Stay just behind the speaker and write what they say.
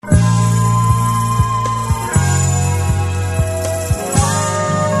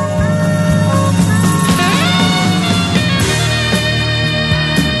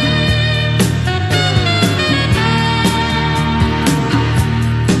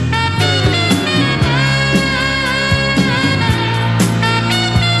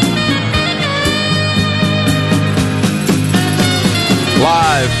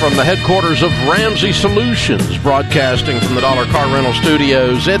from the headquarters of Ramsey Solutions, broadcasting from the Dollar Car Rental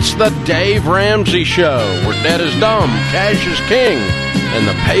Studios. It's the Dave Ramsey Show, where debt is dumb, cash is king, and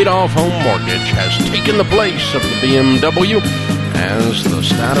the paid-off home mortgage has taken the place of the BMW as the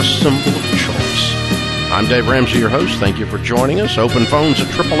status symbol of choice. I'm Dave Ramsey, your host. Thank you for joining us. Open phones at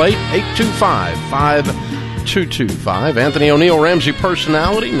 888-825-5225. Anthony O'Neill, Ramsey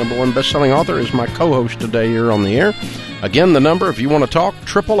personality, #1 best-selling author, is my co-host today here on the air. Again, the number, if you want to talk,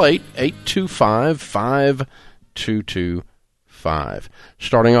 888-825-5225.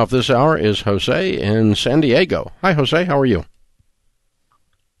 Starting off this hour is Jose in San Diego. Hi, Jose. How are you?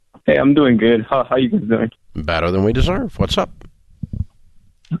 Hey, I'm doing good. How you guys doing? Better than we deserve. What's up?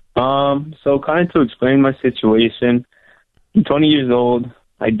 So kind of to explain my situation, I'm 20 years old.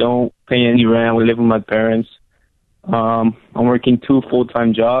 I don't pay any rent. We live with my parents. I'm working 2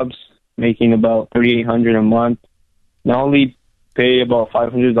 full-time jobs, making about $3,800 a month. I only pay about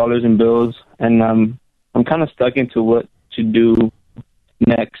 $500 in bills, and I'm kind of stuck into what to do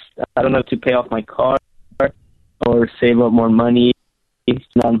next. I don't know if to pay off my car or save up more money.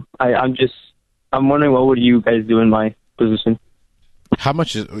 I'm wondering, what would you guys do in my position? How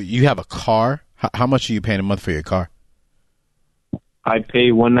much you have a car? How much are you paying a month for your car? I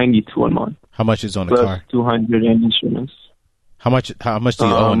pay $192 a month. How much is on the plus car? $200 in insurance. How much do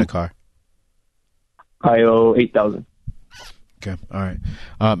you owe in the car? I owe $8,000. Okay, all right.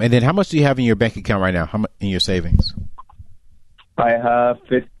 And then how much do you have in your bank account right now? How much in your savings? I have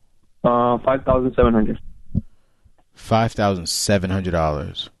 $5,700.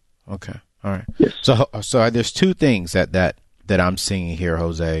 $5,700. Okay, all right. Yes. So there's two things that I'm seeing here,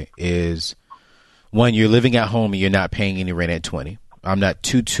 Jose. Is one, you're living at home and you're not paying any rent at 20. I'm not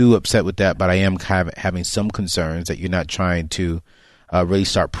too upset with that, but I am having some concerns that you're not trying to really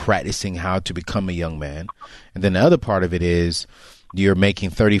start practicing how to become a young man. And then the other part of it is you're making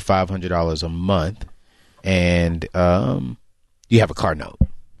 $3,500 a month, and you have a car note.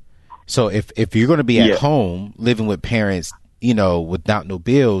 So if you're going to be at home living with parents, without no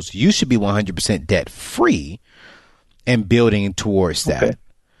bills, you should be 100% debt free and building towards that. Okay.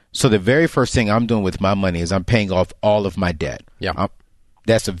 So the very first thing I'm doing with my money is I'm paying off all of my debt. Yeah,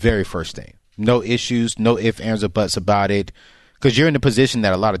 that's the very first thing. No issues, no ifs, ands, or buts about it. Because you're in the position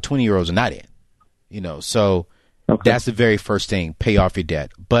that a lot of 20-year-olds are not in, So that's the very first thing, pay off your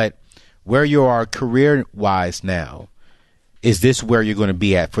debt. But where you are career-wise now, is this where you're going to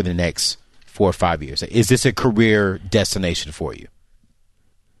be at for the next 4 or 5 years? Is this a career destination for you?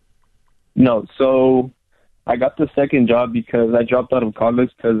 No. So I got the second job because I dropped out of college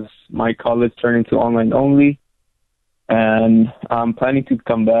because my college turned into online only. And I'm planning to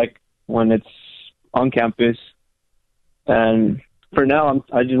come back when it's on campus. And for now,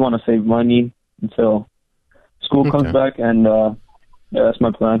 I just want to save money until school comes back, and that's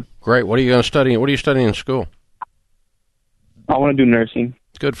my plan. Great. What are you going to study? What are you studying in school? I want to do nursing.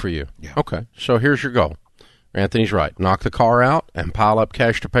 Good for you. Yeah. Okay. So here's your goal. Anthony's right. Knock the car out and pile up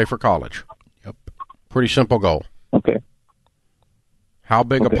cash to pay for college. Yep. Pretty simple goal. Okay. How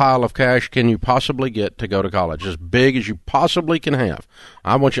big a pile of cash can you possibly get to go to college? As big as you possibly can have.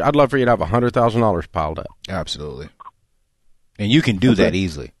 I'd love for you to have $100,000 piled up. Absolutely. And you can do that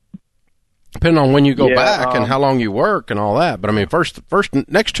easily. Depending on when you go back and how long you work and all that. But I mean,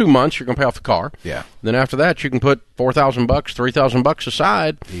 next 2 months, you're going to pay off the car. Yeah. Then after that, you can put $4,000, $3,000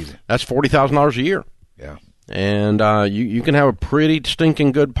 aside. Easy. That's $40,000 a year. Yeah. And you can have a pretty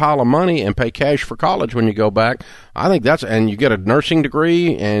stinking good pile of money and pay cash for college when you go back. I think and you get a nursing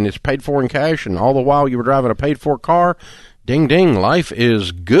degree and it's paid for in cash, and all the while you were driving a paid for car. Ding, ding. Life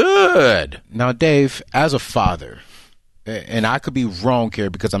is good. Now, Dave, as a father, and I could be wrong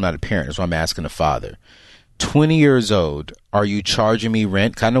here because I'm not a parent, so I'm asking a father. 20 years old, are you charging me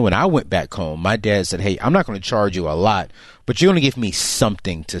rent? 'Cause I know when I went back home, my dad said, hey, I'm not going to charge you a lot, but you're going to give me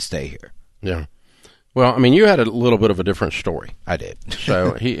something to stay here. Yeah. Well, I mean, you had a little bit of a different story. I did.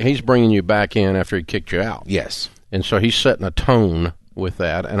 So he's bringing you back in after he kicked you out. Yes. And so he's setting a tone with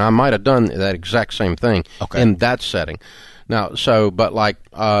that. And I might have done that exact same thing in that setting. Now,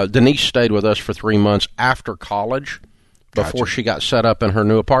 Denise stayed with us for 3 months after college. Before she got set up in her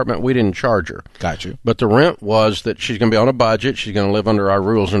new apartment, we didn't charge her. Got you. But the rent was that she's going to be on a budget. She's going to live under our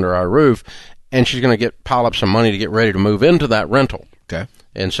rules, under our roof, and she's going to pile up some money to get ready to move into that rental. Okay.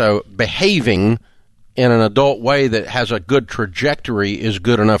 And so behaving in an adult way that has a good trajectory is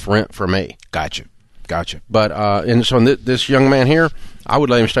good enough rent for me. Gotcha. But this young man here, I would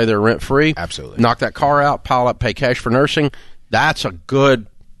let him stay there rent free. Absolutely. Knock that car out, pile up, pay cash for nursing. That's a good.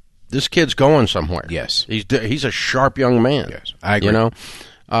 This kid's going somewhere. Yes. He's a sharp young man. Yes, I agree. Now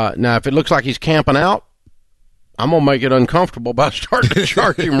if it looks like he's camping out, I'm going to make it uncomfortable by starting to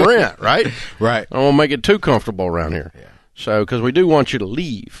charge him rent, right? Right. I'm going to make it too comfortable around here. Yeah. So, because we do want you to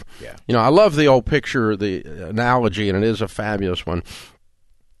leave. Yeah. You know, I love the old picture, the analogy, and it is a fabulous one.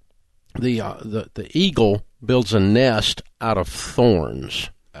 The eagle builds a nest out of thorns.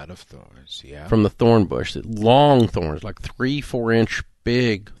 Out of thorns, yeah. From the thorn bush, long thorns, like 3-4 inch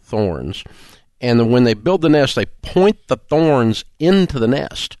big thorns. And then when they build the nest, they point the thorns into the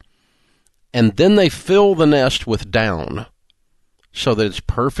nest. And then they fill the nest with down so that it's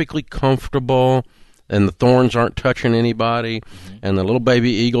perfectly comfortable and the thorns aren't touching anybody, and the little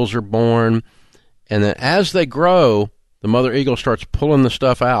baby eagles are born. And then as they grow, the mother eagle starts pulling the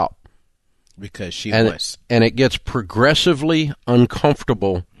stuff out. Because she and wants. And it gets progressively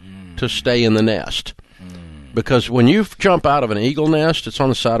uncomfortable to stay in the nest. Because when you jump out of an eagle nest, it's on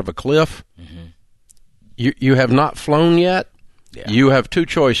the side of a cliff. You have not flown yet. Yeah. You have two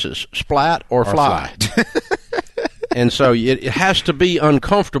choices, splat or fly. And so it has to be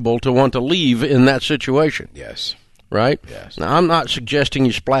uncomfortable to want to leave in that situation. Yes. Right? Yes. Now, I'm not suggesting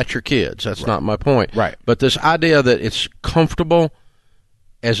you splat your kids. That's not my point. Right. But this idea that it's comfortable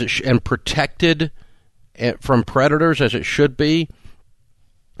as it and protected from predators as it should be,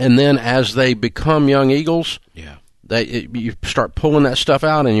 and then as they become young eagles, yeah, you start pulling that stuff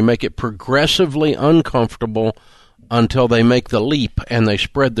out and you make it progressively uncomfortable until they make the leap and they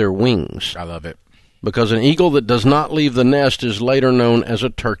spread their wings. I love it. Because an eagle that does not leave the nest is later known as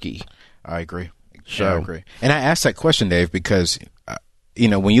a turkey. I agree. So, I agree. And I asked that question, Dave, because,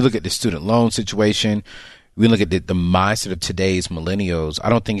 when you look at the student loan situation, we look at the mindset of today's millennials, I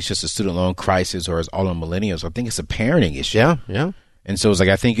don't think it's just a student loan crisis or it's all on millennials. I think it's a parenting issue. Yeah. And so it's like,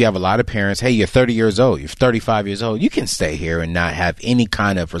 I think you have a lot of parents, hey, you're 30 years old, you're 35 years old, you can stay here and not have any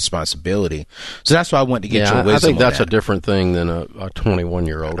kind of responsibility. So that's why I want to get your wisdom. I think that's on a different thing than a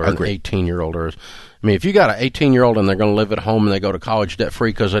 21-year-old or an Agreed. 18-year-old. I mean, if you got an 18-year-old and they're going to live at home and they go to college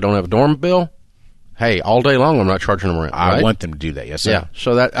debt-free because they don't have a dorm bill, hey, all day long I'm not charging them rent. Right? I want them to do that, yes, sir. Yeah,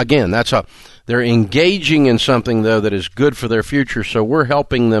 so that, again, they're engaging in something, though, that is good for their future, so we're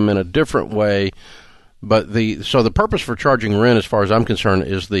helping them in a different way. But the purpose for charging rent, as far as I'm concerned,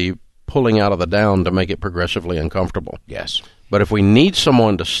 is the pulling out of the down to make it progressively uncomfortable. Yes. But if we need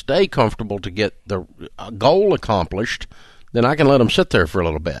someone to stay comfortable to get the goal accomplished, then I can let them sit there for a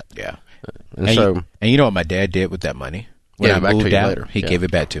little bit. Yeah. And you know what my dad did with that money? When Yeah, I back to moved you out, later. he Yeah. gave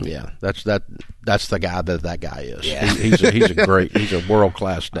it back to me. Yeah, that's the guy that guy is. Yeah. He's a world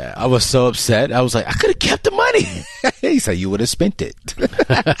class dad. I was so upset. I was like, I could have kept the money. He said, you would have spent it.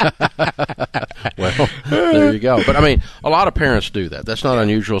 Well, there you go. But I mean, a lot of parents do that. That's not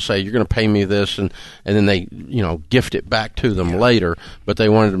unusual. Say you're going to pay me this, and then they gift it back to them later. But they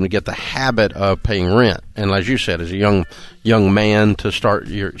wanted them to get the habit of paying rent. And as you said, as a young man to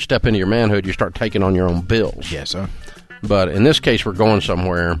step into your manhood, you start taking on your own bills. Yes, sir. But in this case, we're going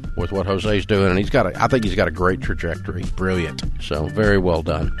somewhere with what Jose's doing, and I think he's got a great trajectory. Brilliant. So very well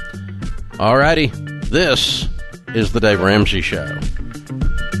done. All righty, this is the Dave Ramsey Show.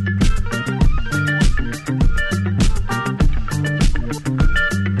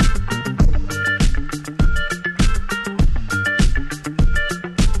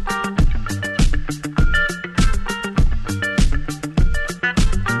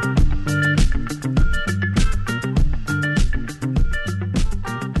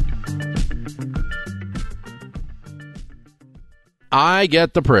 I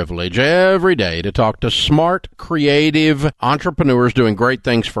get the privilege every day to talk to smart, creative entrepreneurs doing great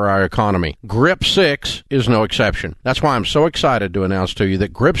things for our economy. Grip 6 is no exception. That's why I'm so excited to announce to you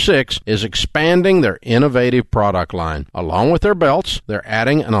that Grip 6 is expanding their innovative product line. Along with their belts, they're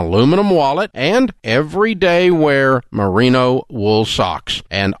adding an aluminum wallet and everyday wear merino wool socks.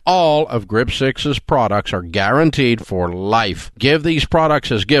 And all of Grip 6's products are guaranteed for life. Give these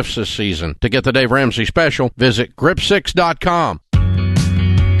products as gifts this season. To get the Dave Ramsey special, visit grip6.com.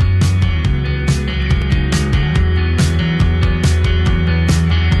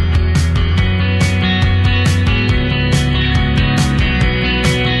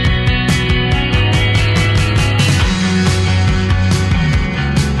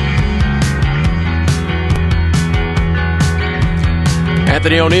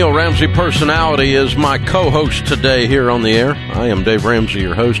 Anthony O'Neill, Ramsey Personality, is my co-host today here on the air. I am Dave Ramsey,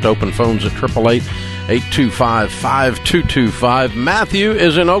 your host. Open phones at 888-825-5225. Matthew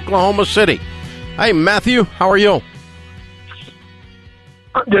is in Oklahoma City. Hey, Matthew, how are you?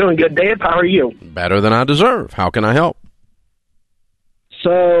 I'm doing good, Dave. How are you? Better than I deserve. How can I help?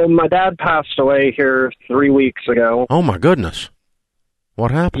 So my dad passed away here 3 weeks ago. Oh, my goodness.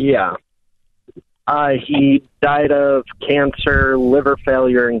 What happened? Yeah. He died of cancer, liver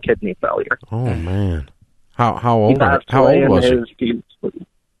failure, and kidney failure. Oh, man. How old? passed How away old was he?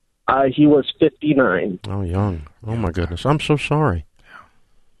 He was 59. Oh, young. Oh my goodness. I'm so sorry.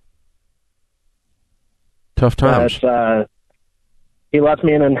 Tough times. But, he left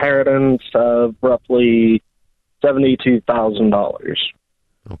me an inheritance of roughly $72,000.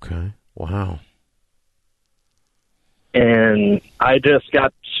 Okay. Wow. And I just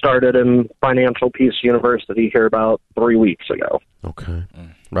got started in Financial Peace University here about 3 weeks ago. Okay.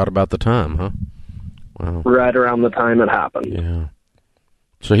 Right about the time, huh? Wow. Right around the time it happened. Yeah.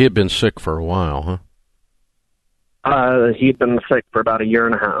 So he had been sick for a while, huh? He'd been sick for about a year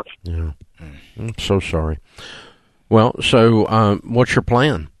and a half. Yeah. I'm so sorry. Well, so what's your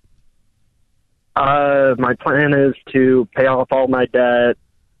plan? My plan is to pay off all my debt,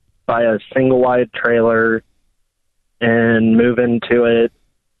 buy a single-wide trailer, and move into it,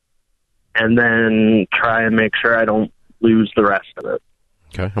 and then try and make sure I don't lose the rest of it.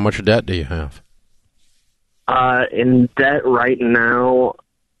 Okay. How much debt do you have? In debt right now,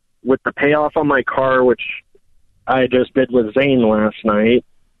 with the payoff on my car, which I just did with Zane last night,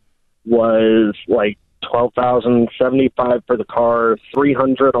 was like $12,075 for the car,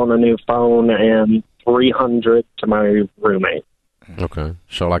 $300 on a new phone, and $300 to my roommate. Okay.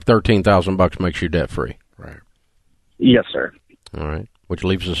 So like $13,000 makes you debt free. Right. Yes, sir. All right. Which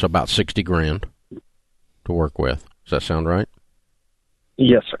leaves us about $60,000 to work with. Does that sound right?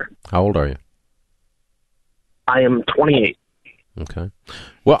 Yes, sir. How old are you? I am 28. Okay.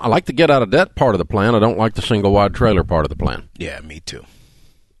 Well, I like the get out of debt part of the plan. I don't like the single wide trailer part of the plan. Yeah, me too.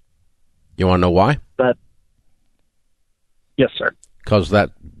 You want to know why? Yes, sir. Because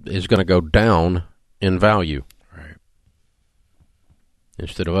that is going to go down in value. Right.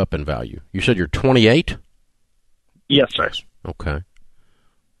 Instead of up in value. You said you're 28? Yes, sir. Okay.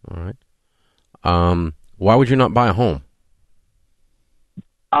 All right. Why would you not buy a home?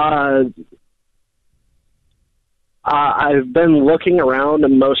 I've been looking around,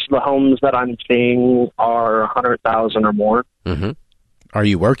 and most of the homes that I'm seeing are $100,000 or more. Mm-hmm. Are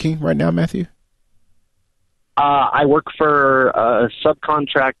you working right now, Matthew? I work for a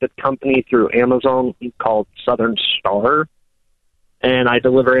subcontracted company through Amazon called Southern Star, and I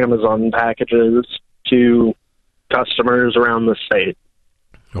deliver Amazon packages to customers around the state.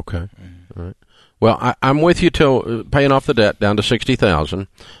 Okay. All right. Well, I'm with you till paying off the debt down to $60,000.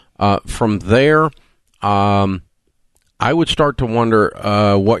 From there, I would start to wonder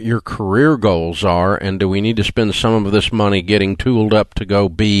what your career goals are, and do we need to spend some of this money getting tooled up to go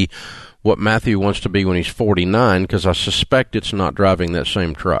be what Matthew wants to be when he's 49? Because I suspect it's not driving that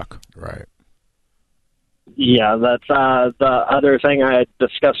same truck. Right. Yeah, that's the other thing I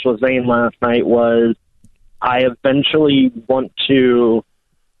discussed with Zane last night was I eventually want to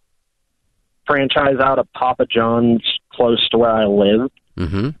franchise out a Papa John's close to where I live.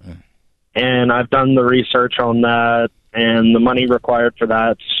 Mm-hmm. And I've done the research on that, and the money required for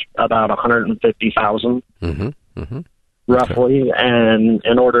that's about $150,000, Mm-hmm. roughly. Okay. And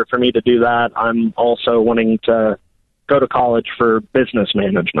in order for me to do that, I'm also wanting to go to college for business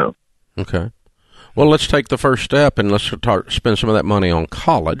management. Okay. Well, let's take the first step and let's spend some of that money on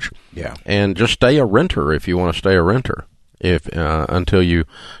college. Yeah. And just stay a renter if you want to stay a renter. If until you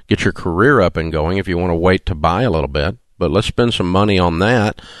get your career up and going. If you want to wait to buy a little bit, but let's spend some money on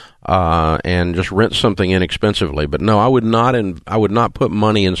that. And just rent something inexpensively. But no, I would not put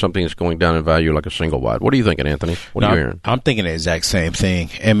money in something that's going down in value like a single wide. What are you thinking, Anthony? What are you hearing? I'm thinking the exact same thing.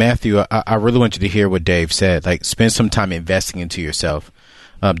 And Matthew, I really want you to hear what Dave said. Like, spend some time investing into yourself.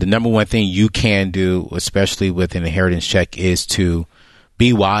 The number one thing you can do, especially with an inheritance check, is to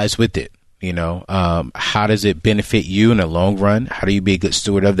be wise with it. You know, how does it benefit you in the long run? How do you be a good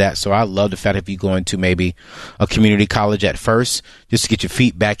steward of that? So I love the fact if you go into maybe a community college at first, just to get your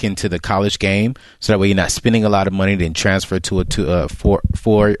feet back into the college game. So that way you're not spending a lot of money, then transfer to a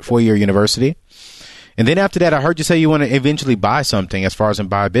four-year university. And then after that, I heard you say you want to eventually buy something as far as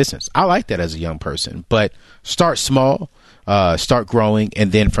buy a business. I like that as a young person, but start small, start growing.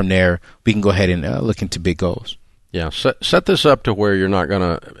 And then from there, we can go ahead and look into big goals. Yeah, set this up to where you're not going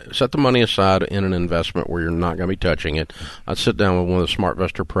to set the money aside in an investment where you're not going to be touching it. I'd sit down with one of the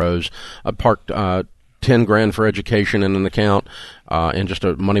SmartVestor pros. I'd park $10,000 for education in an account, in just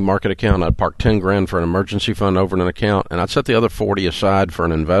a money market account. I'd park $10,000 for an emergency fund over in an account, and I'd set the other $40,000 aside for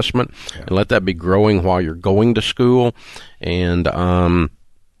an investment, and let that be growing while you're going to school. And I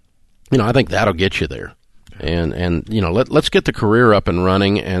think that'll get you there. And let's get the career up and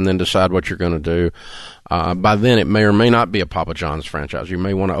running, and then decide what you're going to do. By then, it may or may not be a Papa John's franchise. You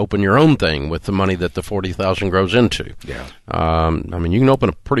may want to open your own thing with the money that the $40,000 grows into. Yeah. You can open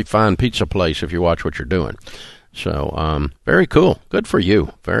a pretty fine pizza place if you watch what you're doing. So, very cool. Good for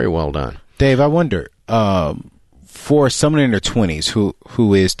you. Very well done. Dave, I wonder, for someone in their 20s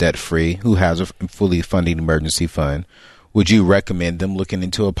who is debt free, who has a fully funded emergency fund, would you recommend them looking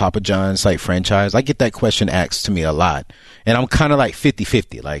into a Papa John's like franchise? I get that question asked to me a lot, and I'm kind of like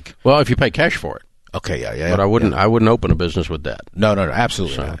 50-50. Like, well, if you pay cash for it. Okay, yeah. But I wouldn't open a business with debt. No,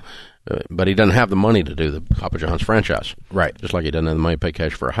 absolutely not. But he doesn't have the money to do the Papa John's franchise. Right. Just like he doesn't have the money to pay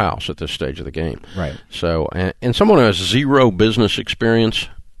cash for a house at this stage of the game. Right. So, and someone who has zero business experience,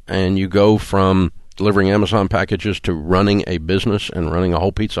 and you go from delivering Amazon packages to running a business and running a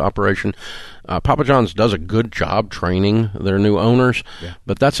whole pizza operation, Papa John's does a good job training their new owners,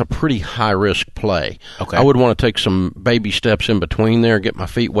 but that's a pretty high-risk play. Okay. I would want to take some baby steps in between there, get my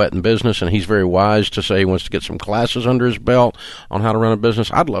feet wet in business, and he's very wise to say he wants to get some classes under his belt on how to run a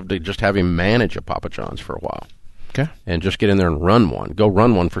business. I'd love to just have him manage a Papa John's for a while. Okay. And just get in there and run one. Go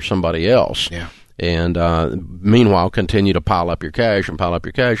run one for somebody else. Yeah. And meanwhile, continue to pile up your cash, and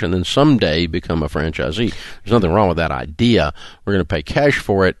then someday become a franchisee. There's nothing wrong with that idea. We're going to pay cash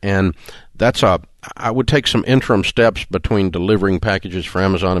for it, and I would take some interim steps between delivering packages for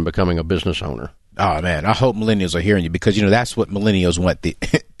Amazon and becoming a business owner. Oh, man, I hope millennials are hearing you, because, that's what millennials want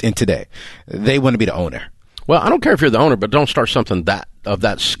in today. They want to be the owner. Well, I don't care if you're the owner, but don't start something of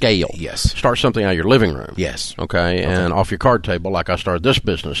that scale. Yes. Start something out of your living room. Yes. Okay, and off your card table, like I started this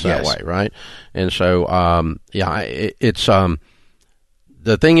business that way, right? And so, it's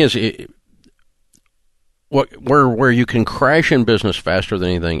the thing is, where you can crash in business faster than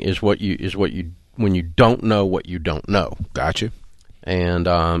anything is when you don't know what you don't know. Gotcha. And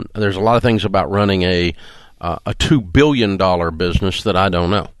there's a lot of things about running a $2 billion business that I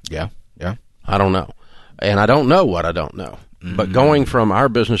don't know. Yeah. I don't know. And I don't know what I don't know. Mm-hmm. But going from our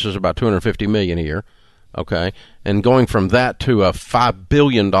business is about $250 million a year, okay, and going from that to a $5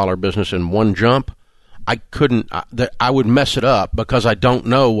 billion business in one jump, I would mess it up because I don't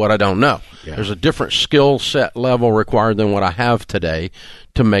know what I don't know. Yeah. There's a different skill set level required than what I have today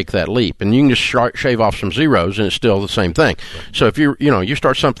to make that leap. And you can just shave off some zeros and it's still the same thing. Right. So if you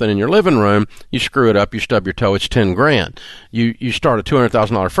start something in your living room, you screw it up, you stub your toe, it's $10,000. You start a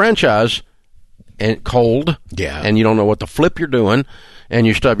 $200,000 franchise and cold, and you don't know what the flip you're doing, and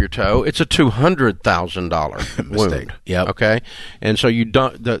you stub your toe, it's a $200,000 wound. Yep. Okay, and so you do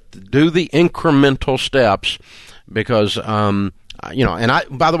the incremental steps because and I,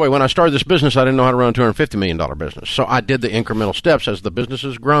 by the way, when I started this business, I didn't know how to run a $250 million business. So I did the incremental steps. As the business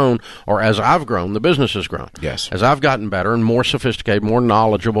has grown, or as I've grown, the business has grown. Yes. As I've gotten better and more sophisticated, more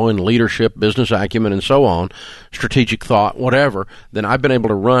knowledgeable in leadership, business acumen, and so on, strategic thought, whatever, then I've been able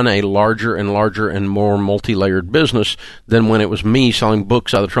to run a larger and larger and more multi-layered business than when it was me selling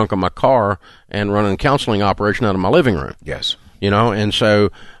books out of the trunk of my car and running a counseling operation out of my living room. Yes. And so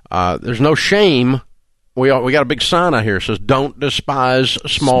there's no shame. We got a big sign out here that says, don't despise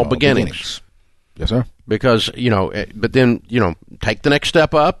small beginnings. Yes, sir. Because, but then, take the next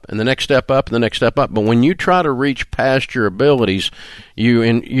step up and the next step up and the next step up. But when you try to reach past your abilities,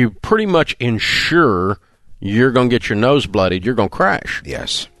 you pretty much ensure you're going to get your nose bloodied. You're going to crash.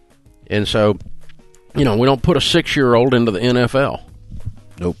 Yes. And so, we don't put a 6-year-old into the NFL.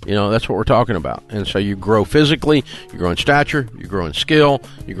 Nope. That's what we're talking about. And so you grow physically, you grow in stature, you grow in skill,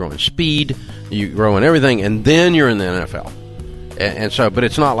 you grow in speed, you grow in everything, and then you're in the NFL. And so, but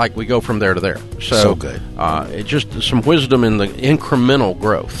it's not like we go from there to there. So good. It's just some wisdom in the incremental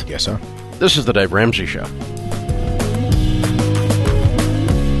growth. Yes, sir. This is the Dave Ramsey Show.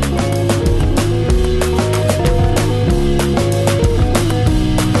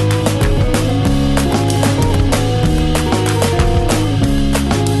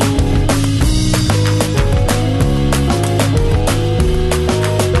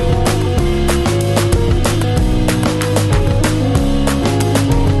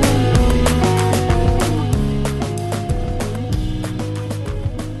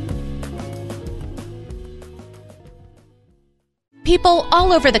 People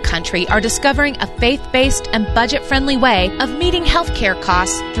all over the country are discovering a faith-based and budget-friendly way of meeting healthcare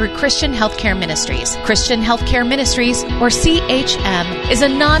costs through Christian Healthcare Ministries. Christian Healthcare Ministries, or CHM, is a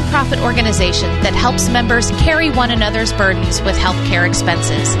nonprofit organization that helps members carry one another's burdens with healthcare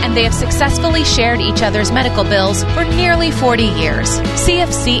expenses, and they have successfully shared each other's medical bills for nearly 40 years. See if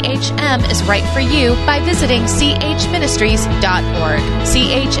CHM is right for you by visiting chministries.org.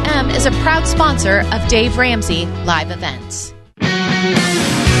 CHM is a proud sponsor of Dave Ramsey Live Events.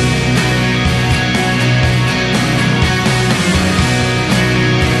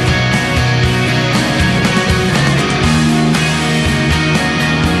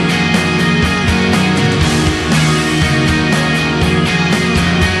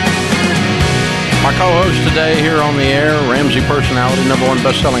 My co-host today here on the air, Ramsey personality, #1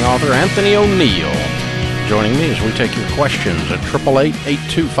 best-selling author, Anthony O'Neill. joining me as we take your questions at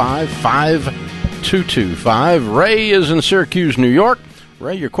 888-825-5225. Ray is in Syracuse, New York.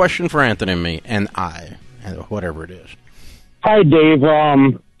 Ray, your question for Anthony and I, whatever it is. Hi, Dave.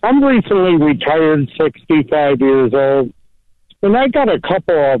 I'm recently retired, 65 years old, and I got a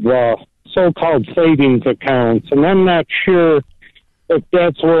couple of so-called savings accounts, and I'm not sure if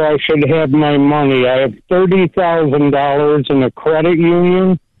that's where I should have my money. I have $30,000 in a credit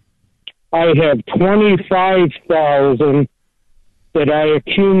union. I have $25,000 that I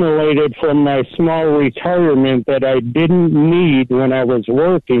accumulated from my small retirement that I didn't need when I was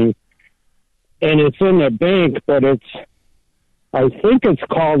working, and it's in a bank, but I think it's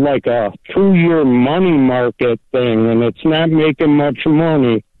called like a 2-year money market thing, and it's not making much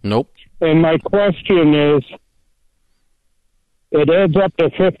money. Nope. And my question is, it adds up to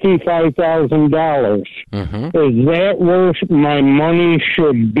 $55,000. Mm-hmm. Is that where my money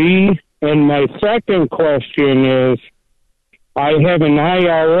should be? And my second question is, I have an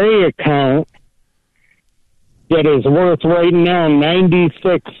IRA account that is worth right now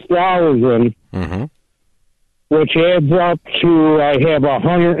 $96,000, Mm-hmm. which adds up to I have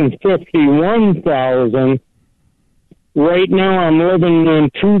 $151,000. Right now, I'm living in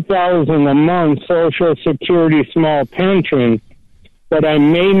 $2,000 a month Social Security small pension, but I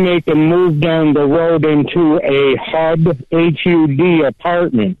may make a move down the road into a HUD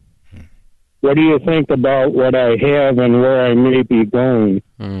apartment. What do you think about what I have and where I may be going?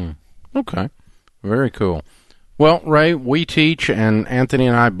 Okay. Very cool. Well, Ray, we teach, and Anthony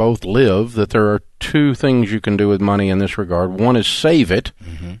and I both live, that there are two things you can do with money in this regard. One is save it,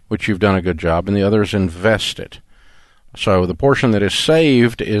 which you've done a good job, and the other is invest it. So the portion that is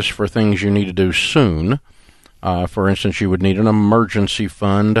saved is for things you need to do soon. For instance, you would need an emergency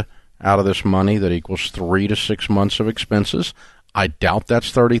fund out of this money that equals 3 to 6 months of expenses. I doubt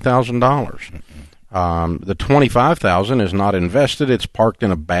that's $30,000. The $25,000 is not invested. It's parked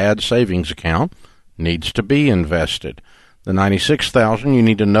in a bad savings account. Needs to be invested. The $96,000, you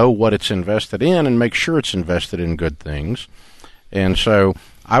need to know what it's invested in and make sure it's invested in good things. And so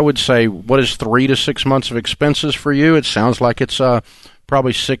I would say, what is 3 to 6 months of expenses for you? It sounds like it's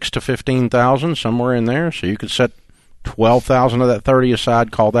probably $6,000 to $15,000, somewhere in there. So you could set $12,000 of that 30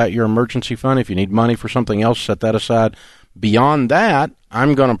 aside. Call that your emergency fund. If you need money for something else, set that aside. Beyond that,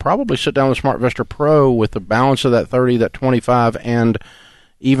 I'm going to probably sit down with SmartVestor Pro with the balance of that 30, that 25, and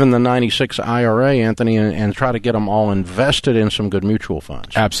even the 96 IRA, Anthony, and try to get them all invested in some good mutual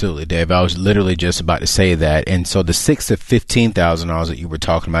funds. Absolutely, Dave. I was literally just about to say that. And so the $6,000 to $15,000 that you were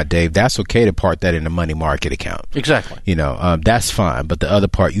talking about, Dave, that's okay to park that in a money market account. Exactly. That's fine. But the other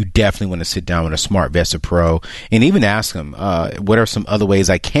part, you definitely want to sit down with a SmartVestor Pro and even ask him, what are some other ways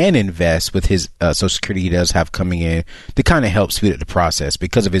I can invest with his Social Security he does have coming in to kind of help speed up the process.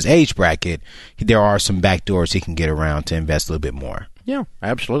 Because of his age bracket, there are some back doors he can get around to invest a little bit more. Yeah,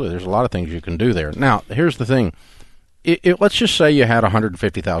 absolutely. There's a lot of things you can do there. Now, here's the thing. Let's just say you had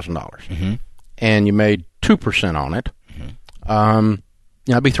 $150,000 and you made 2% on it.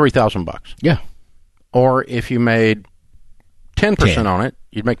 That'd be $3,000. Yeah. Or if you made 10% on it,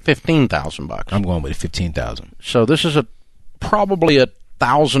 you'd make $15,000. I'm going with $15,000. So this is probably a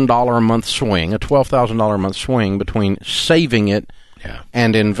 $1,000 a month swing, a $12,000 a month swing between saving it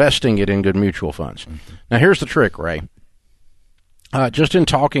and investing it in good mutual funds. Now, here's the trick, Ray. Just in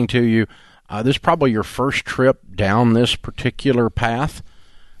talking to you, this is probably your first trip down this particular path,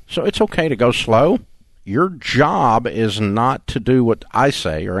 so it's okay to go slow. Your job is not to do what I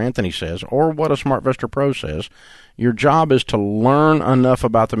say or Anthony says or what a SmartVestor Pro says. Your job is to learn enough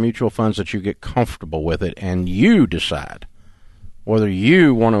about the mutual funds that you get comfortable with it, and you decide whether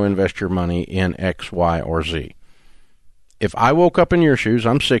you want to invest your money in X, Y, or Z. If I woke up in your shoes,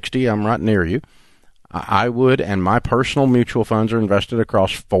 I'm 60, I'm right near you, I would, and my personal mutual funds are invested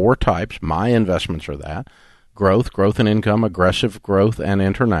across 4 types. My investments are that: growth and income, aggressive growth, and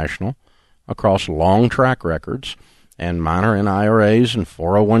international, across long track records. And mine are in IRAs and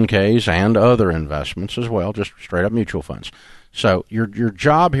 401ks and other investments as well, just straight up mutual funds. So your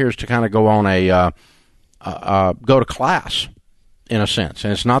job here is to kind of go on go to class, in a sense.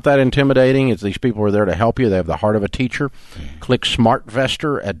 And it's not that intimidating. It's these people are there to help you. They have the heart of a teacher. Click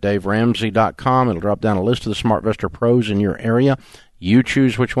SmartVestor at DaveRamsey.com. It'll drop down a list of the SmartVestor pros in your area. You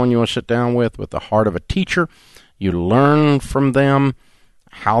choose which one you want to sit down with the heart of a teacher. You learn from them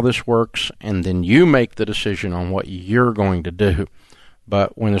how this works, and then you make the decision on what you're going to do.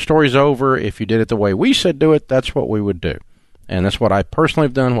 But when the story's over, if you did it the way we said do it, that's what we would do. And that's what I personally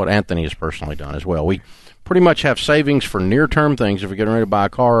have done, what Anthony has personally done as well. We pretty much have savings for near-term things. If you're getting ready to buy a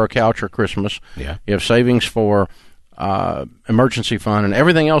car or a couch or Christmas, you have savings for emergency fund, and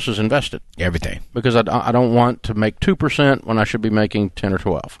everything else is invested. Everything. Because I don't want to make 2% when I should be making 10 or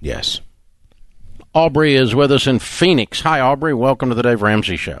 12. Yes. Aubrey is with us in Phoenix. Hi, Aubrey. Welcome to the Dave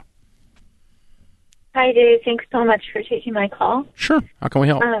Ramsey Show. Hi, Dave. Thanks so much for taking my call. Sure. How can we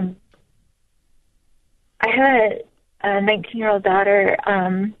help? I have a 19-year-old daughter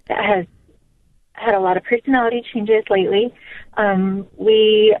that has had a lot of personality changes lately.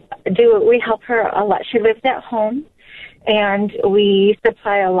 We help her a lot. She lives at home, and we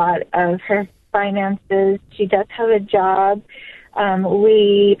supply a lot of her finances. She does have a job.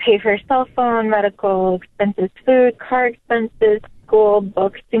 We pay for her cell phone, medical expenses, food, car expenses, school,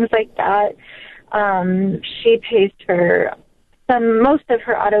 books, things like that. She pays for most of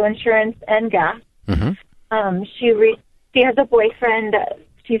her auto insurance and gas. Mm-hmm. She has a boyfriend that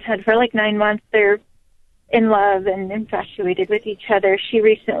she's had for like 9 months. They're in love and infatuated with each other. She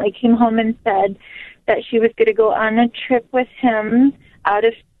recently came home and said that she was going to go on a trip with him out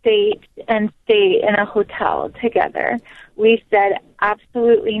of state and stay in a hotel together. We said,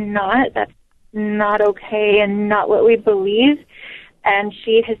 absolutely not. That's not okay and not what we believe. And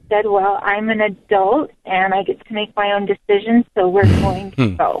she has said, well, I'm an adult, and I get to make my own decisions, so we're going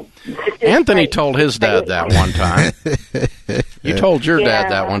to go. Anthony told his dad that one time. You told your dad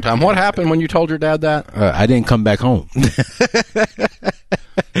that one time. What happened when you told your dad that? I didn't come back home. You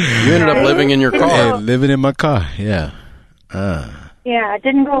ended up living in your car. Living in my car, yeah. Yeah, it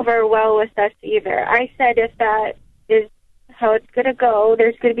didn't go very well with us either. I said if that is how it's going to go,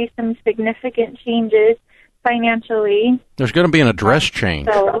 there's going to be some significant changes financially. There's going to be an address change.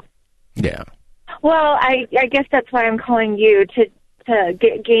 So, yeah. Well, I guess that's why I'm calling you to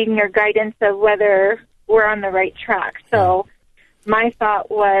gain your guidance of whether we're on the right track. So my thought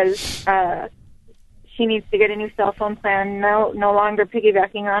was she needs to get a new cell phone plan, no longer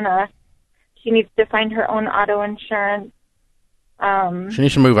piggybacking on us. She needs to find her own auto insurance. She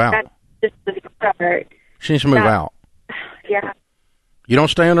needs to move out. That's just the start. She needs to move out. Yeah. You don't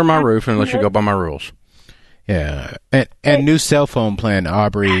stay under my roof unless you go by my rules. Yeah, and new cell phone plan,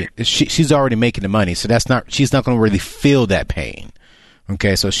 Aubrey. She's already making the money, so she's not going to really feel that pain.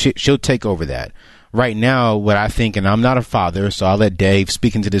 Okay, so she'll take over that. Right now, what I think, and I'm not a father, so I'll let Dave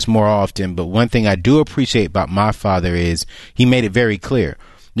speak into this more often. But one thing I do appreciate about my father is he made it very clear: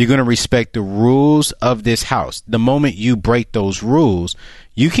 you're going to respect the rules of this house. The moment you break those rules,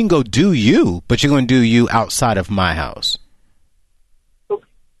 you can go do you, but you're going to do you outside of my house.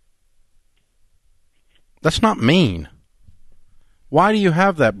 That's not mean. Why do you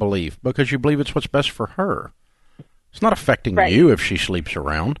have that belief? Because you believe it's what's best for her. It's not affecting you if she sleeps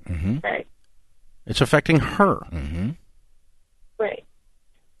around. Mm-hmm. Right. It's affecting her. Mm-hmm. Right.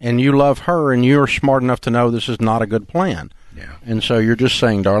 And you love her, and you're smart enough to know this is not a good plan. Yeah. And so you're just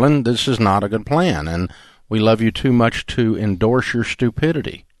saying, darling, this is not a good plan, and we love you too much to endorse your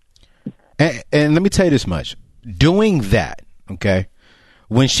stupidity. And let me tell you this much. Doing that, okay,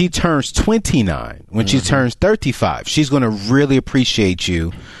 when she turns 29, when she turns 35, she's going to really appreciate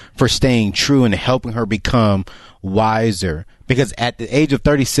you for staying true and helping her become wiser. Because at the age of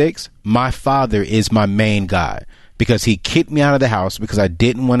 36, my father is my main guy. Because he kicked me out of the house because I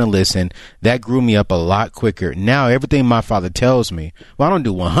didn't want to listen. That grew me up a lot quicker. Now, everything my father tells me, well, I don't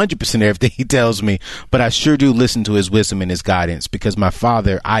do 100% of everything he tells me, but I sure do listen to his wisdom and his guidance, because my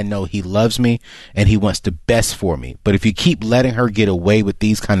father, I know he loves me and he wants the best for me. But if you keep letting her get away with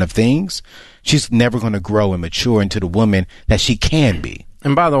these kind of things, she's never going to grow and mature into the woman that she can be.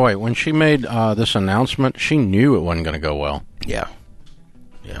 And by the way, when she made this announcement, she knew it wasn't going to go well. Yeah.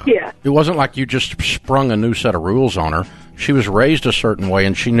 Yeah. It wasn't like you just sprung a new set of rules on her. She was raised a certain way,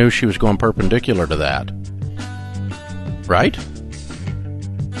 and she knew she was going perpendicular to that. Right?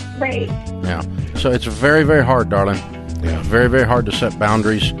 Right. Yeah. So it's very, very hard, darling. Yeah. It's very, very hard to set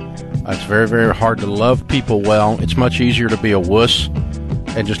boundaries. It's very, very hard to love people well. It's much easier to be a wuss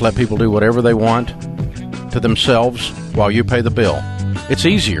and just let people do whatever they want to themselves while you pay the bill. It's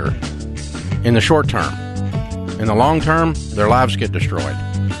easier in the short term. In the long term, their lives get destroyed.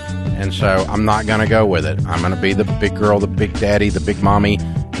 And so I'm not going to go with it. I'm going to be the big girl, the big daddy, the big mommy,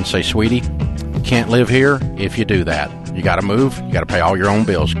 and say, sweetie, you can't live here if you do that. You got to move. You got to pay all your own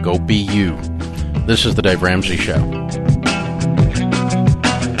bills. Go be you. This is the Dave Ramsey Show.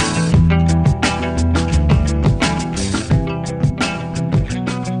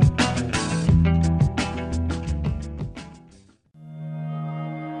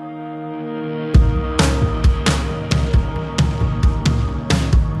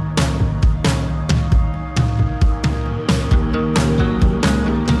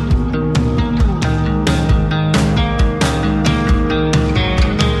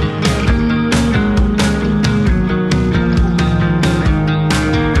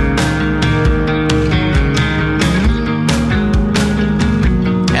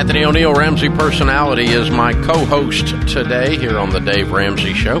 O'Neill, Ramsey Personality, is my co-host today here on the Dave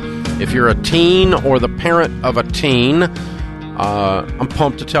Ramsey Show. If you're a teen or the parent of a teen, I'm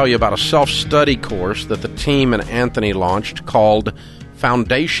pumped to tell you about a self-study course that the team and Anthony launched called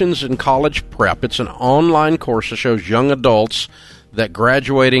Foundations in College Prep. It's an online course that shows young adults that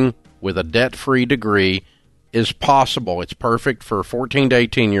graduating with a debt-free degree is possible. It's perfect for 14 to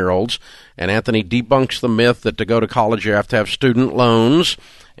 18-year-olds, and Anthony debunks the myth that to go to college you have to have student loans,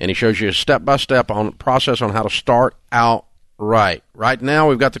 and he shows you a step-by-step on process on how to start out right. Right now,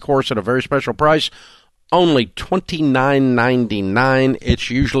 we've got the course at a very special price, only $29.99. It's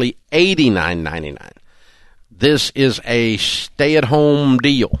usually $89.99. This is a stay-at-home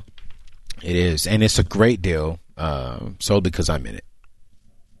deal. It is, and it's a great deal, solely because I'm in it.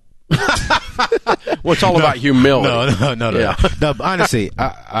 Well, it's all about humility. No. Yeah. No, but honestly,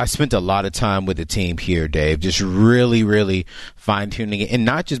 I spent a lot of time with the team here, Dave, just really, really fine-tuning it, and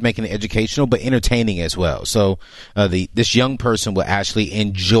not just making it educational, but entertaining as well. So this young person will actually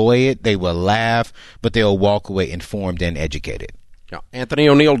enjoy it. They will laugh, but they'll walk away informed and educated. Yeah,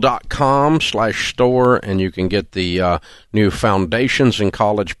 AnthonyO'Neill.com/store, and you can get the new Foundations in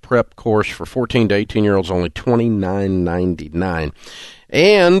College Prep course for 14 to 18-year-olds, only $29.99.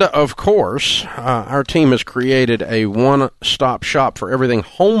 And, of course, our team has created a one-stop shop for everything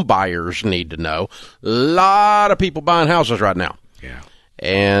home buyers need to know. A lot of people buying houses right now. Yeah.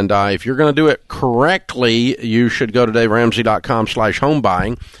 And if you're going to do it correctly, you should go to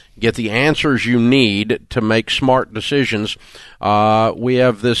DaveRamsey.com/homebuying. Get the answers you need to make smart decisions. We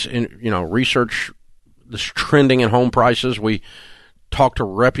have this, research, this trending in home prices. We talk to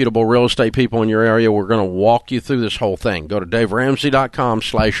reputable real estate people in your area. We're going to walk you through this whole thing. Go to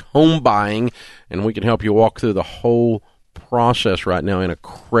DaveRamsey.com/homebuying, and we can help you walk through the whole process right now in a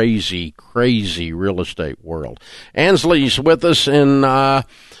crazy, crazy real estate world. Ansley's with us in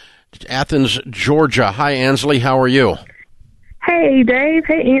Athens, Georgia. Hi, Ansley. How are you? Hey, Dave.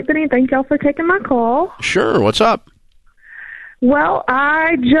 Hey, Anthony. Thank y'all for taking my call. Sure. What's up? Well,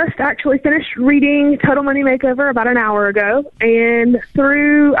 I just actually finished reading Total Money Makeover about an hour ago, and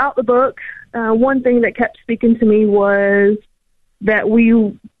throughout the book, one thing that kept speaking to me was that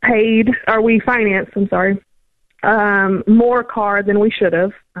we financed, more car than we should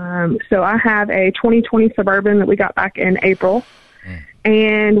have. So I have a 2020 Suburban that we got back in April,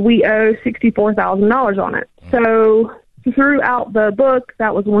 and we owe $64,000 on it. So throughout the book,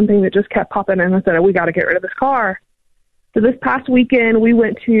 that was one thing that just kept popping in. I said, we got to get rid of this car. So this past weekend, we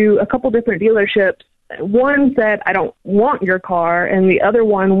went to a couple different dealerships. One said, I don't want your car, and the other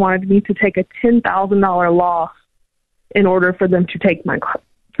one wanted me to take a $10,000 loss in order for them to take my car.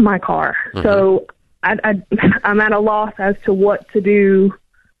 Mm-hmm. So I'm at a loss as to what to do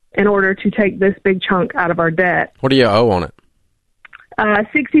in order to take this big chunk out of our debt. What do you owe on it?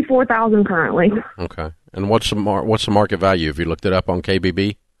 $64,000 currently. Okay. And what's the market value? Have you looked it up on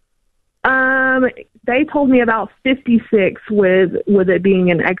KBB? They told me about 56 with it being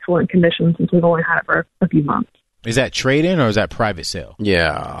in excellent condition since we've only had it for a few months. Is that trade-in or is that private sale?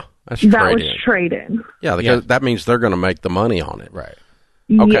 Yeah, that was trade-in. Yeah, because that means they're going to make the money on it. Right.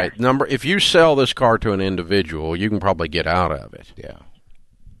 Okay, yes. If you sell this car to an individual, you can probably get out of it. Yeah.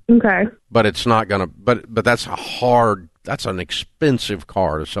 Okay. But it's not going to, but that's that's an expensive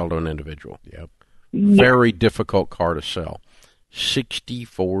car to sell to an individual. Yep. Yeah. Very difficult car to sell.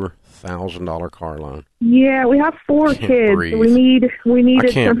 $64,000 car loan. Yeah, we have 4 kids. Breathe. So we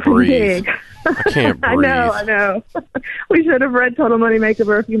needed something breathe. big. I can't breathe. I know. We should have read Total Money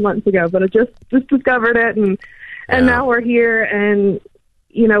Makeover a few months ago, but I just discovered it, and now we're here, and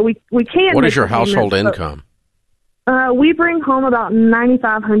we can't. What is your household income? We bring home about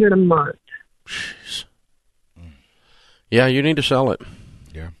 $9,500 a month. Jeez. Yeah, you need to sell it.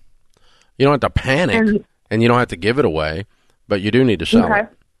 Yeah. You don't have to panic, and you don't have to give it away, but you do need to sell it.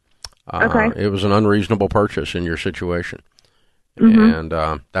 Okay. It was an unreasonable purchase in your situation, mm-hmm. and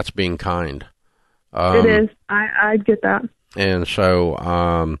that's being kind. It is. I get that. And so,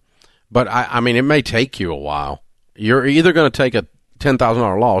 but I mean, it may take you a while. You're either going to take a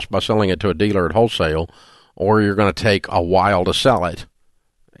 $10,000 loss by selling it to a dealer at wholesale, or you're going to take a while to sell it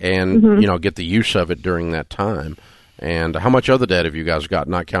and, mm-hmm. Get the use of it during that time. And how much other debt have you guys got,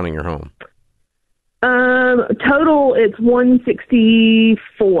 not counting your home? Total, it's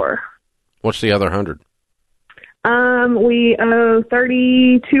 $164,000. What's the other $100,000? We owe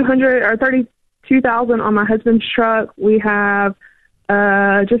 $3,200 or $32,000 on my husband's truck. We have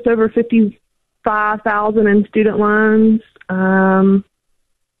just over $55,000 in student loans, and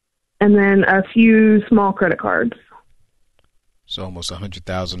then a few small credit cards. So almost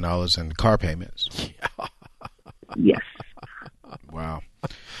 $100,000 in car payments. Yes. Wow.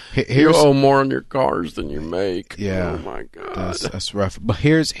 You owe more on your cars than you make. Yeah. Oh, my God. That's rough. But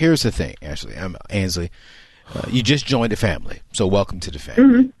here's the thing, Ansley. You just joined the family, so welcome to the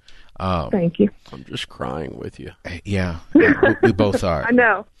family. Thank you. I'm just crying with you. Yeah, we both are. I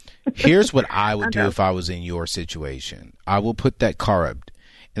know. Here's what I would do if I was in your situation. I will put that car up,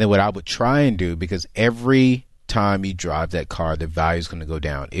 and then what I would try and do, because every time you drive that car, the value is going to go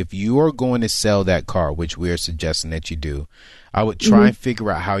down. If you are going to sell that car, which we are suggesting that you do, I would try and figure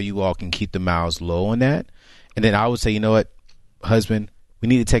out how you all can keep the miles low on that. And then I would say, you know what, husband, we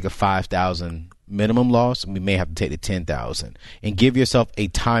need to take a $5,000 minimum loss, and we may have to take the $10,000, and give yourself a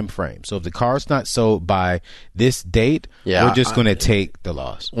time frame. So if the car's not sold by this date, we're just going to take the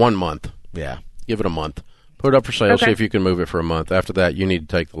loss. 1 month. Yeah. Give it a month. Put it up for sale. See if you can move it for a month. After that, you need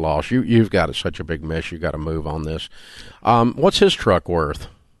to take the loss. You've got such a big mess. You've got to move on this. What's his truck worth?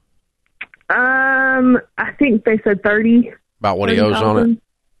 I think they said 30. About what he owes on it?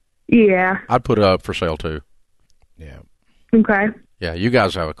 Yeah. I'd put it up for sale, too. Yeah. Okay. Yeah, you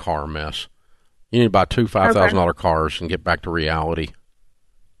guys have a car mess. You need to buy two $5,000 cars and get back to reality.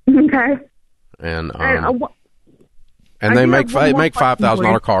 Okay. And they make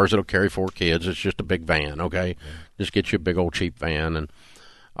 $5,000 cars that'll carry 4 kids. It's just a big van, okay? Just get you a big old cheap van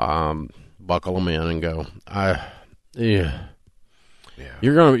and buckle them in and go.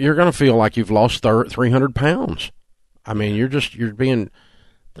 You're gonna feel like you've lost 300 pounds. I mean,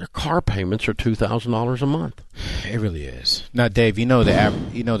 their car payments are $2,000 a month. It really is. Now, Dave,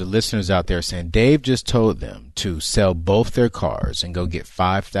 the listeners out there saying Dave just told them to sell both their cars and go get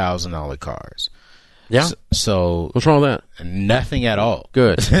 $5,000 cars. Yeah. So what's wrong with that? Nothing at all.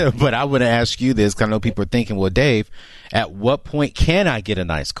 Good. But I want to ask you this, because I know people are thinking, well, Dave, at what point can I get a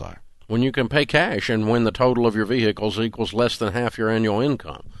nice car? When you can pay cash and when the total of your vehicles equals less than half your annual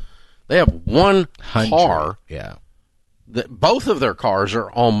income. They have one car. Yeah. Both of their cars are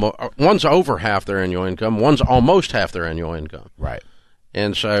one's over half their annual income, one's almost half their annual income. Right.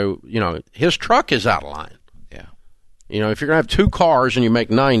 And so, his truck is out of line. Yeah. If you're going to have 2 cars and you make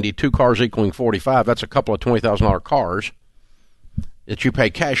 90, 2 cars equaling 45, that's a couple of $20,000 cars that you pay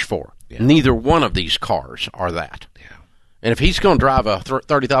cash for. Yeah. Neither one of these cars are that. Yeah. And if he's going to drive a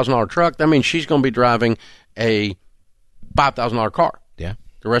 $30,000 truck, that means she's going to be driving a $5,000 car. Yeah.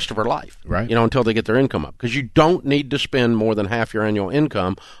 The rest of her life, right? Until they get their income up. Because you don't need to spend more than half your annual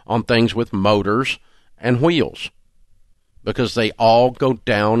income on things with motors and wheels, because they all go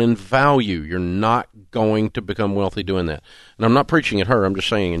down in value. You're not going to become wealthy doing that. And I'm not preaching at her. I'm just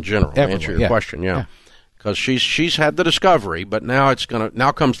saying in general. To answer your question, because she's had the discovery, but now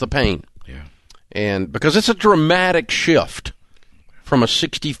now comes the pain. Yeah, and because it's a dramatic shift from a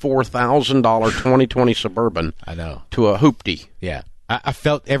 $64,000 2020 Suburban, I know, to a hoopty. Yeah. I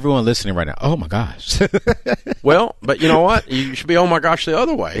felt everyone listening right now. Oh, my gosh. Well, but you know what? You should be, oh, my gosh, the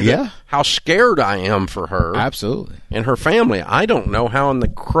other way. Yeah. How scared I am for her. Absolutely. And her family. I don't know how in the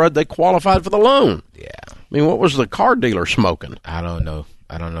crud they qualified for the loan. Yeah. I mean, what was the car dealer smoking? I don't know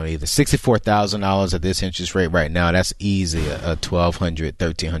either. $64,000 at this interest rate right now, that's easy, a $1,200,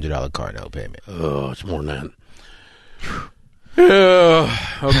 $1,300 car note payment. Oh, it's more than that. Yeah.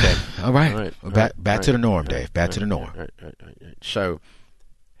 Okay. All right. Back to the norm, Dave. Back to the norm. Right. So,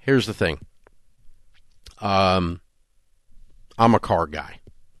 here's the thing. I'm a car guy.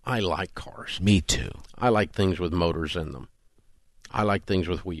 I like cars. Me too. I like things with motors in them. I like things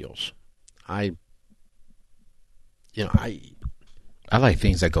with wheels. I like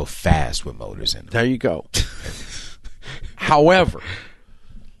things that go fast with motors in them. There you go. However,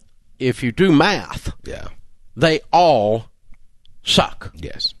 if you do math, they all suck.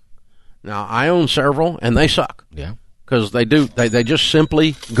 Yes. Now, I own several, and they suck. Yeah. Because they do. They just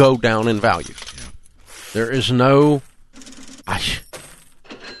simply go down in value. Yeah. There is no...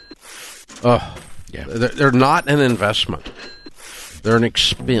 They're not an investment. They're an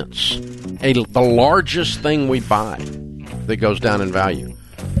expense. The largest thing we buy that goes down in value.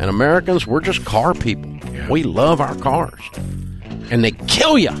 And Americans, we're just car people. Yeah. We love our cars. And they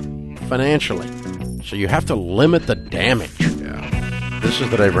kill you financially. So you have to limit the damage. Yeah. This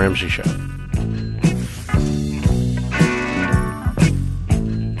is the Dave Ramsey Show.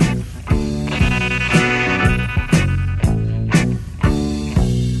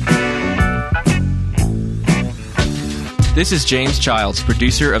 This is James Childs,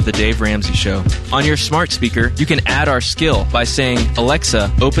 producer of The Dave Ramsey Show. On your smart speaker, you can add our skill by saying,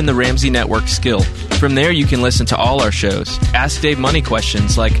 Alexa, open the Ramsey Network skill. From there, you can listen to all our shows. Ask Dave money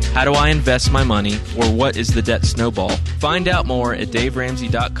questions like, how do I invest my money? Or what is the debt snowball? Find out more at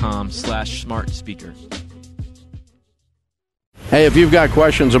daveramsey.com/smart speaker. Hey, if you've got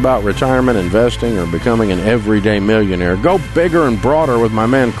questions about retirement, investing, or becoming an everyday millionaire, go bigger and broader with my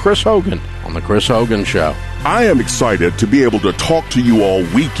man Chris Hogan on The Chris Hogan Show. I am excited to be able to talk to you all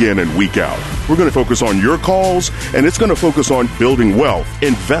week in and week out. We're going to focus on your calls, and it's going to focus on building wealth,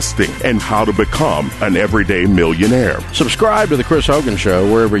 investing, and how to become an everyday millionaire. Subscribe to The Chris Hogan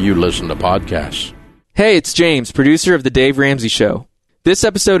Show wherever you listen to podcasts. Hey, it's James, producer of The Dave Ramsey Show. This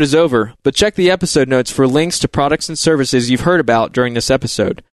episode is over, but check the episode notes for links to products and services you've heard about during this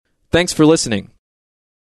episode. Thanks for listening.